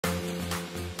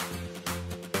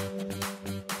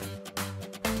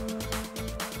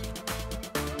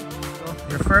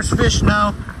Your first fish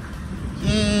now.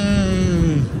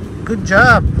 Yay! Good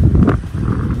job.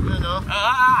 You know.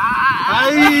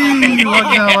 Ay!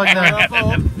 Wag na, wag na.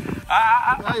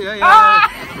 Ay, ay, ay.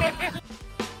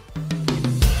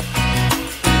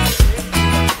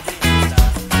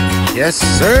 Yes,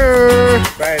 sir.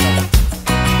 Right.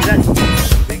 That's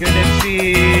bigger than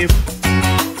sheep.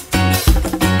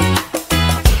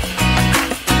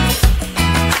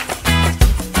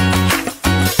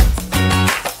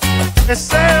 Yes,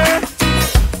 sir.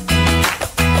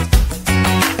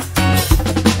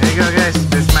 There you go, guys.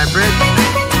 There's my bread.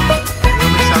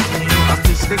 We'll make something new off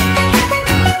this stick.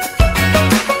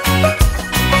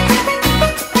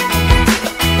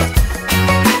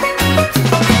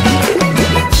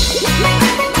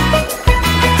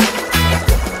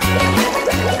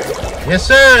 Yes,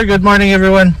 sir. Good morning,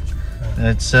 everyone.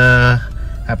 It's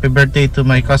happy birthday to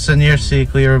my cousin here, si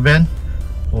Kuya Ruben.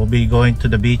 We'll be going to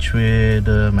the beach with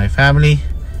my family.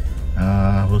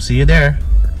 We'll see you there.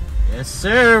 Yes,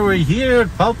 sir. We're here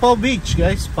at Pau Pau Beach,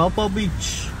 guys. Pau Pau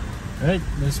Beach. Alright,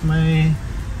 that's my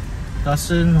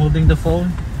cousin holding the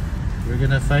phone. We're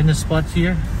gonna find a spot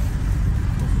here.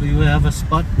 Hopefully we have a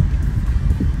spot.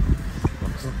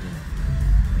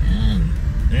 And,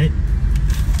 right.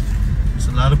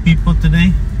 There's a lot of people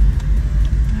today.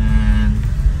 And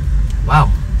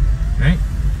wow. Right?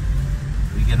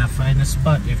 We're gonna find a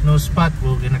spot. If no spot,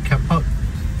 we're gonna camp out.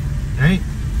 Right?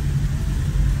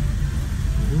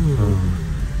 Ooh.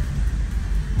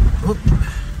 Oop.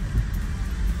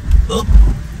 Oop.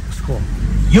 Let's go.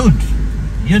 Yun.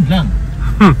 Yun lang.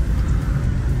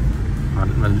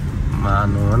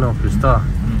 Ano, Krista.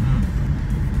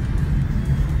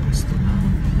 Gusto na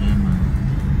ang problema.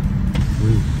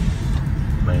 Uy,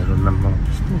 mayroon namang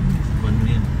gusto. Buwan mo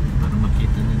yan, para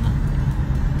makita nila.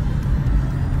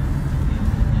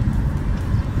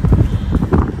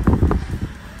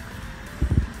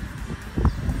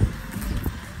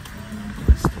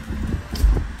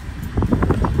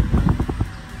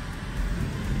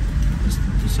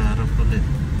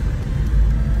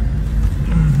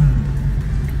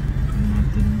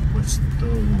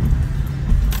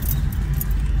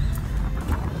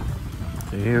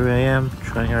 So here I am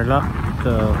trying our luck,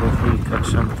 hopefully catch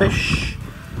some fish,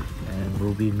 and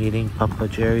we'll be meeting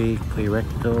Papa Jerry, Kuya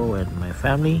Recto, and my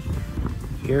family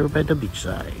here by the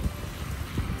beachside.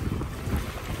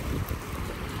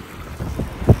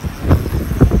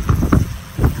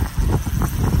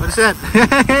 What is that?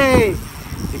 Hey!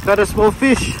 You caught a small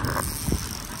fish.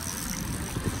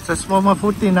 It's a small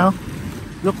Mafute now.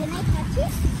 Look. Can I catch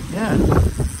it? Yeah.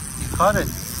 You caught it.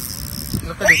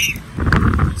 Look at it.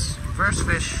 It's first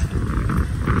fish.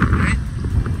 Right?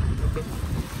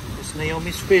 It's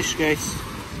Naomie's fish, guys.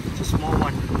 It's a small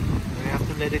one. We have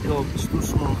to let it go. It's too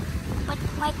small. But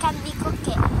why can't we cook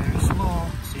it? Very small.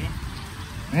 See?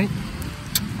 Right?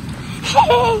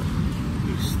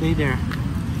 You stay there.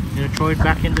 You're gonna throw it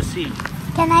back in the sea.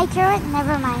 Can I throw it?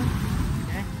 Never mind.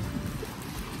 Okay?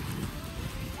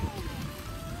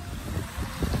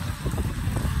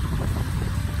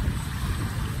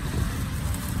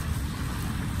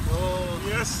 Oh,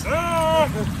 yes, sir!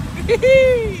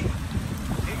 Hey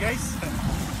guys,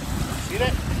 see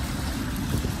that?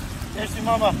 There's your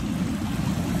mama.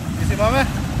 You see mama?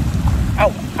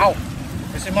 Ow, ow.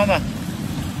 There's your mama.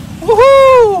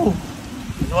 Woohoo!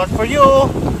 One for you.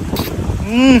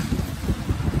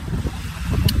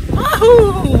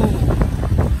 Wahoo!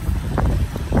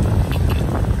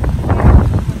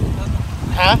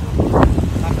 Ha?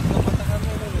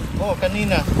 Oh,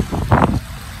 kanina.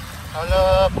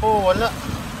 Hala po, wala.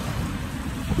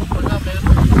 Wala,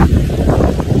 meron.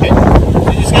 Okay,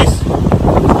 see this guys?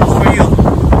 It's for you.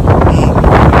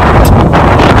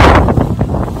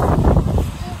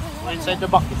 Go inside the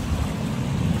bucket.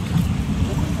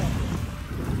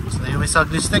 It's Naomie's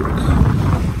ugly stick.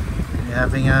 We're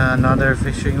having another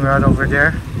fishing rod over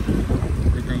there.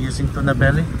 We're using tuna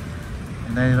belly.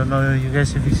 And I don't know you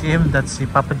guys if you see him, that's the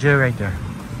Papa Jerry right there.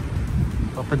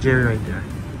 Papa Jerry right there.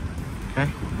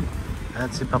 Okay?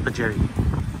 That's the Papa Jerry.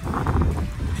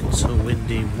 It's a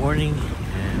windy morning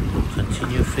and we'll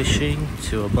continue fishing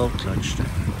to about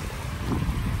lunchtime.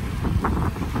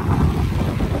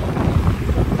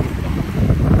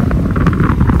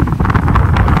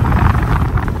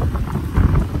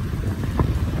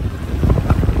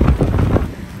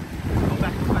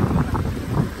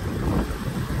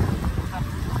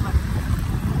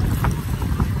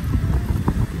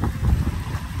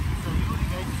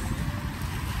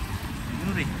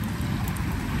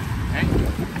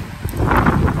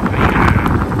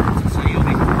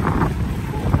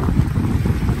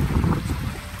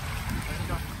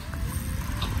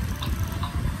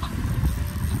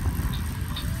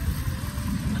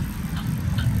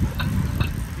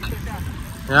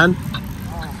 Yan.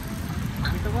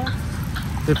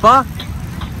 Di pa?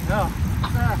 Go.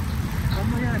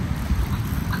 Kamu yan.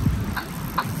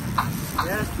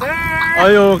 Yes, sir!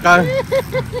 Ayo, ka.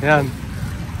 Yan.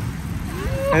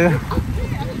 Ayan.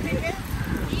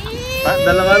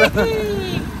 Dalawa na.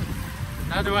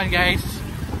 Another one, guys.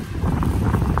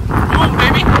 Come on,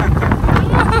 baby!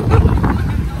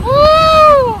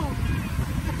 Woo!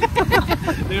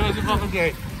 There was a Papa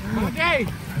Jerry. Okay!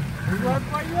 We want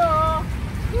for you!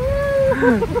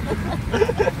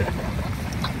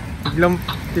 Biglang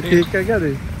titik agad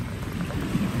eh.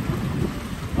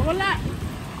 Nawala!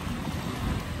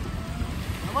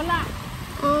 Nawala!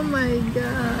 Oh my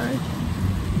gosh.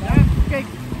 Okay.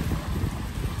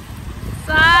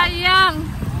 Sayang.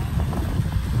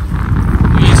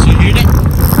 Yes, you heard it?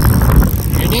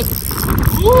 Heard it?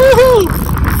 Woohoo!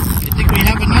 I think we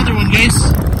have another one, guys.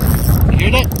 You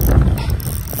heard it?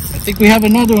 I think we have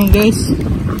another one, guys.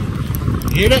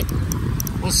 You heard it?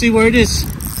 We'll see where it is.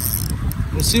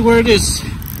 We'll see where it is.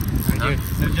 Right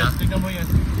here. Just tingnan mo yan.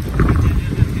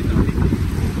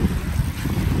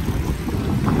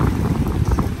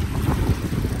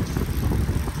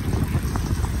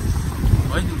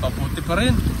 Ay, paputi pa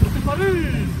rin. Puti pa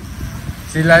rin!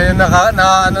 Sila yung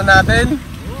ano natin.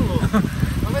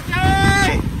 Papa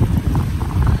Jerry!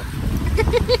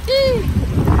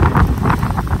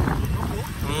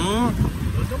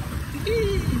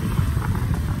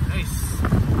 Nice.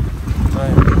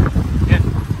 Ay. Yan.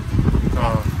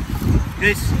 Oh.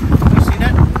 Guys, you see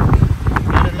that?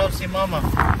 Gotta love si Mama.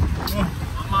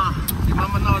 Mama. Si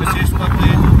Mama na wala. This is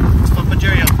Papa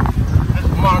Jerry.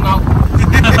 Mama na.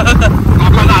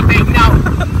 Papa natin now.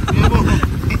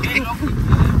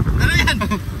 Ano yan?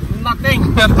 Nothing.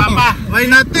 Papa. Why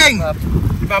nothing?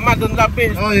 Si Mama doon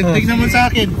lapis. Oh, tignan mo sa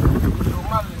akin.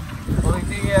 Lumal. O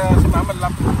hindi si Mama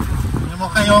lapis. Tignan mo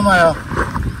kay Omar, oh.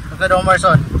 Look at Omar's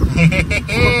son.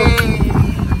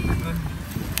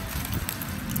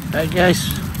 Alright,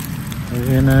 guys.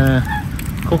 We're gonna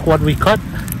cook what we caught.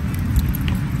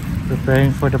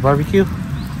 Preparing for the barbecue.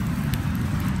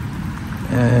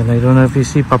 And I don't know if you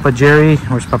see Papa Jerry.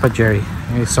 Where's Papa Jerry?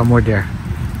 He's somewhere there.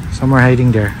 Somewhere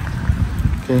hiding there.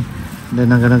 Okay. And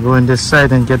then I'm gonna go on this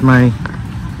side and get my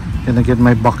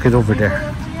bucket over there.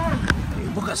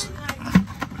 Bukas.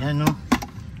 Yan, no.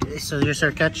 Okay, so here's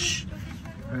our catch.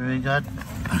 We got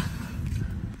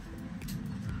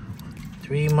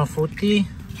 3 Mafute,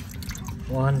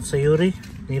 1 Sayori,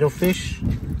 needlefish,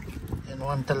 and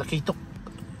 1 talakitok.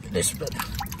 This bed.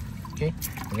 Okay.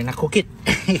 We're gonna cook it.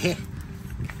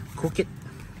 Cook it.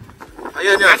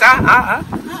 Ayan yan.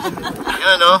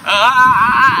 Ayan, no?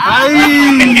 Ay!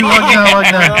 Wag na, wag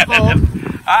na.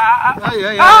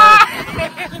 Ay.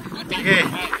 Okay.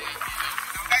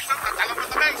 Guys, tatalo mo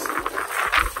to guys.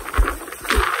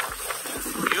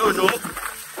 Yun, no?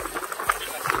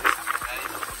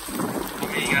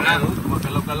 Kumihinga na.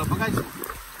 Magalaw-galaw pa guys.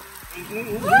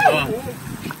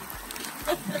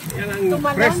 Yan ang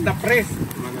press na press.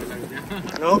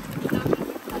 No?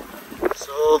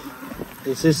 So,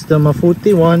 this is the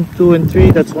Mafute 1, 2, and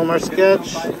 3. That's Omar's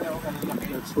catch.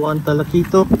 That's 1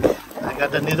 talakitok. I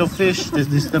got the needlefish. This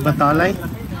is the Batalai.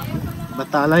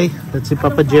 Batalai. That's the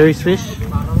Papa Jerry's fish.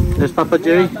 There's Papa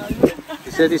Jerry.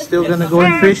 He said he's still gonna go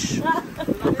and fish.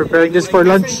 We're preparing this for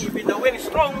lunch. With the wind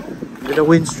strong. With the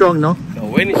wind strong, no? The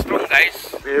wind is strong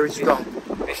guys. Very strong.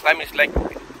 This time is like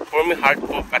for me hard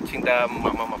for catching the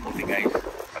Mafute guys.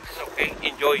 But it's okay.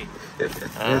 Enjoy. Yes,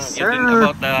 You think sir.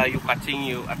 about you catching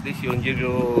you at least you enjoy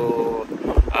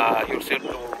yourself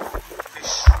to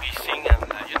fishing and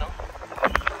watching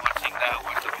the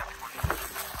water.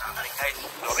 Guys,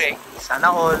 sorry.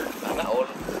 Sana all. Sana all.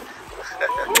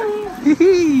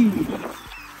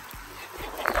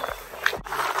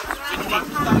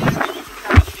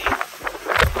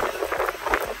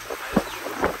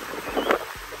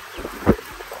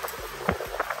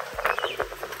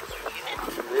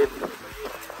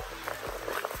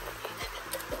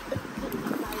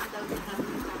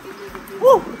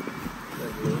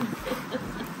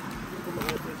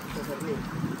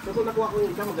 So nakuha ko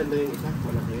yung isa, maganda yung isa.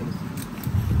 Malaki yun.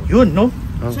 Yun, no?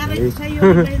 Sabi sa'yo,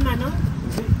 Herman, no?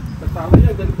 Nagtama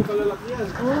yan, ganito kalalaki yan.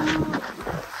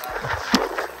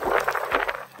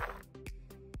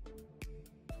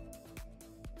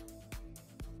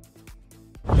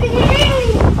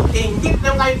 Ingit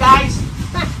lang kayo guys!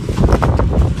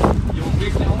 Yung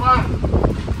big ni Omar.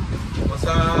 O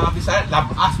sa Bisaya,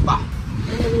 labas ba?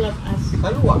 Anong lapas?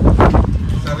 Sariwa.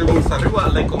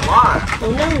 Sariwa like Omar.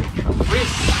 Unang.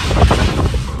 Fish.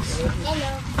 Hello.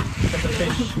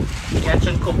 Catch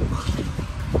and cook.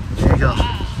 There you go.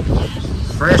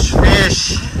 Fresh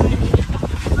fish.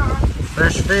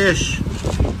 Fresh fish.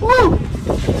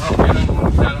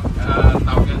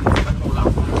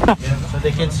 So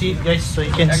they can see it, guys. So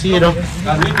you can see it.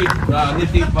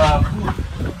 Native food.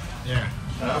 There.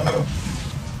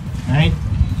 Right.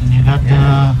 And you got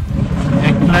the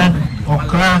eggplant,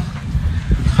 okra.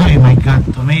 Oh my God,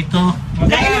 tomato.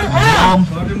 How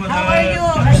are you?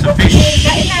 There's the fish.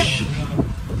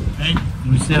 Right.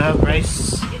 We still have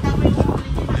rice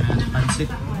and pancit.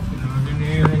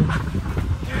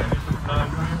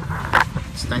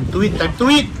 It's time to eat. Time to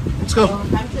eat. Let's go.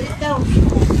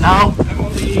 Now,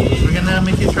 we're gonna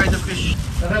make you try the fish.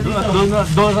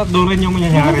 Doon rin yung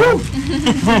mangyayari.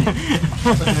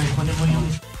 Kunin mo yung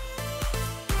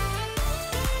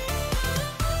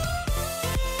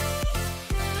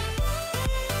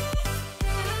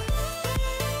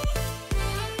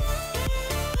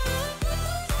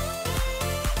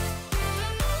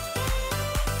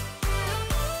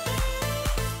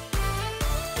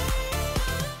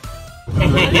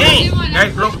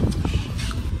Guys, look.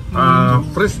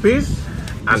 Fresh fish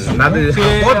and another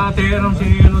hapon.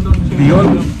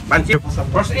 Beyond pancit.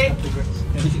 First aid.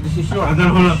 This is your.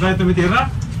 Ada wala tayo tumitira?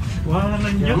 Wala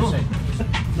lang yun.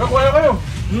 Nakuha kayo.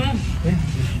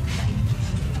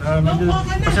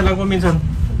 Pasalang ko minsan.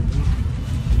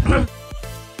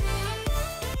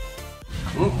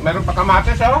 Meron pa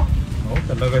kamates, oh. Oo,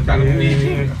 talaga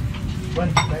Easy.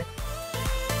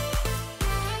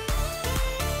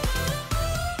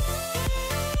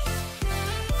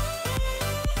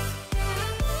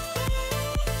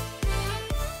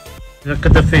 Look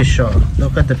at the fish, oh.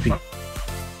 Look at the fish.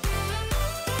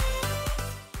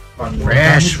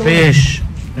 Fresh fish.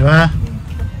 Diba?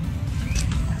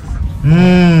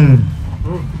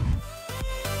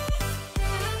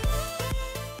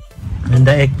 And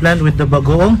the eggplant with the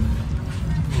bagoong.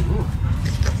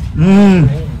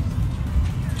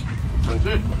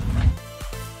 Pancit.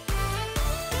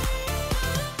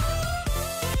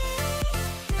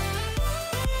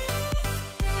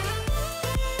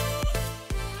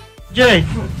 Jay,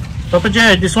 Papa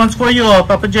Jay, this one's for you, oh,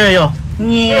 Papa Jay, oh.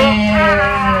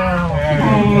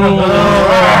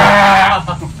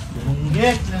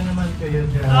 Bunggit na naman kayo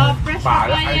dyan. Oh, fresh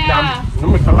Bala kayo dyan. papaya.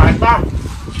 May salain pa.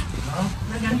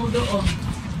 Lagyan mo doon.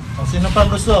 Oh, sino pa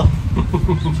gusto?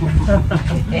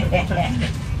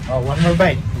 Oh, one more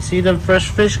bite. You see the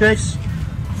fresh fish, guys?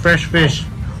 Fresh fish.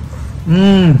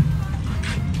 Then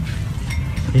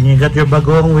you got your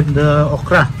bagong with the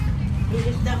okra.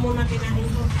 Ilisda muna kinain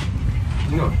ko.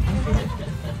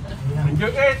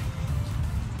 Enjoy it.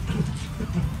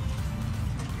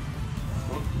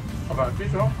 About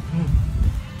fish, oh.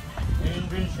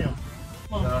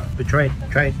 We try it,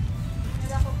 try it.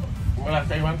 Wala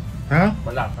sa iwan. Huh?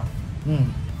 Wala ka.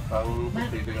 Pang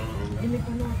dito yung...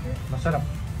 Masarap.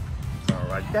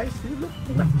 Alright guys, look.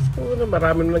 Gusto na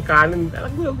marami ng kanin.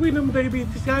 Alam ko, gawin ng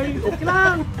diabetes guys. Okay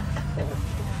lang.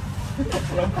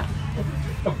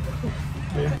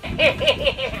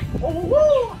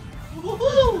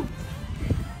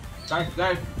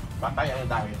 Guys, patay ang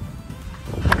diet.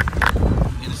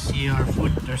 You can see our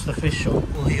food. There's the fish. Oh,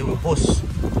 Kuya Ubos.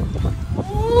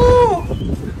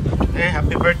 Hey,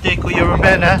 happy birthday, Kuya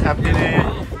Ruben, ha? Happy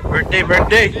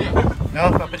birthday.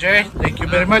 No, Papa Jerry, thank you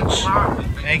very much.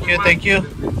 Thank you.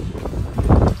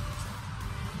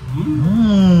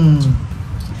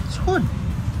 It's good.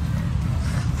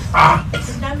 Ang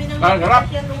dami ng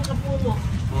Garap. yan nung kapuno.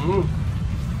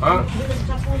 Ha? Yung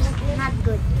kapuno ko. Not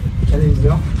good.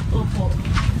 Opo.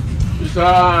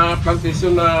 Sa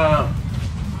plantation na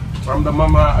from the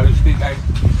mama state I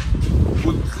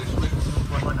food.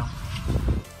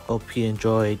 Hope you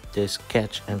enjoyed this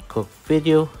catch and cook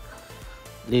video.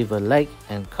 Leave a like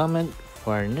and comment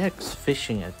for our next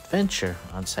fishing adventure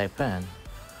on Saipan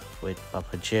with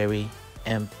Papa Jerry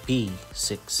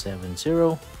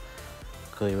MP670,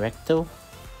 Kuya Recto,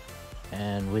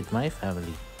 and with my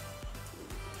family.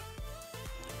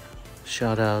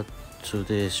 Shout out to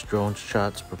these drone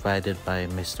shots provided by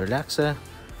Mr. Laxa.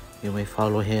 You may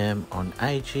follow him on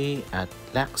IG at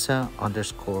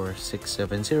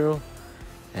Laxa_670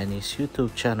 and his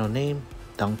YouTube channel name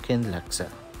Duncan Laxa.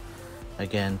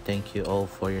 Again, thank you all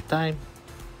for your time.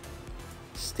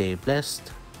 Stay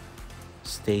blessed.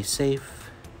 Stay safe.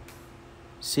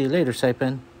 See you later,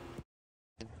 Saipan.